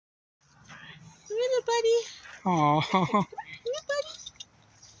buddy. Aww. Here, buddy.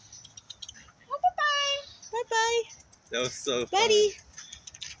 Oh, bye-bye. Bye-bye. That was so Buddy. funny.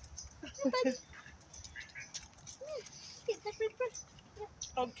 Here, buddy.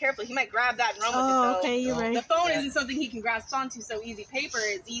 Oh, careful. He might grab that and run with it, Oh, though. okay, you're right. The phone isn't something he can grasp onto so easy. Paper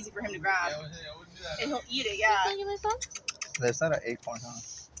is easy for him to grab. I wouldn't do that. And he'll eat it, yeah. Can you my phone? That's not an acorn, huh?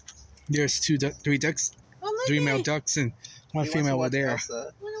 There's three ducks, Oh, look 3 at male it. ducks, and 1 He female over wants to there. watch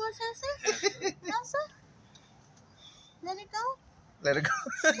Elsa. Wanna watch Elsa? Elsa? Let it go? Let it go.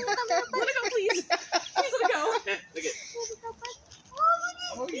 Let it go, Let it go, please. Please let it go. Look at. Let it go, bud. Oh,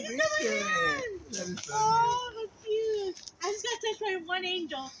 Oh, look at you it. missed Look at it. it. That is so Oh, how cute. I just got touched by one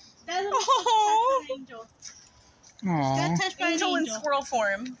angel. That's what Oh. an angel. Got Aww. touched by an Angel in angel. squirrel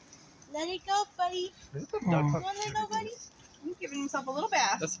form. Let it go, buddy. This is a Aw. duck. Wanna let it go, buddy? He's giving himself a little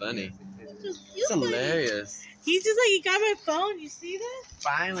bath. That's funny. Just It's you, buddy. hilarious. He's just like, he got my phone. You see that?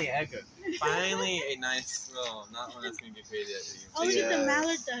 Finally, Echo. Finally, a nice little, not one that's gonna get crazy at you. Oh, look at the Yes.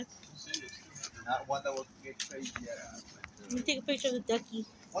 mallard duck. Not one that will get crazy yet. Let me take a picture of the ducky.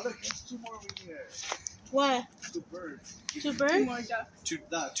 Oh, look, there's 2 more over here. What? 2 birds. 2 birds? More ducks.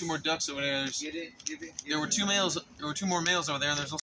 Two more ducks over there. Get it, give it. There were 2 males. There were 2 more males over there, and there's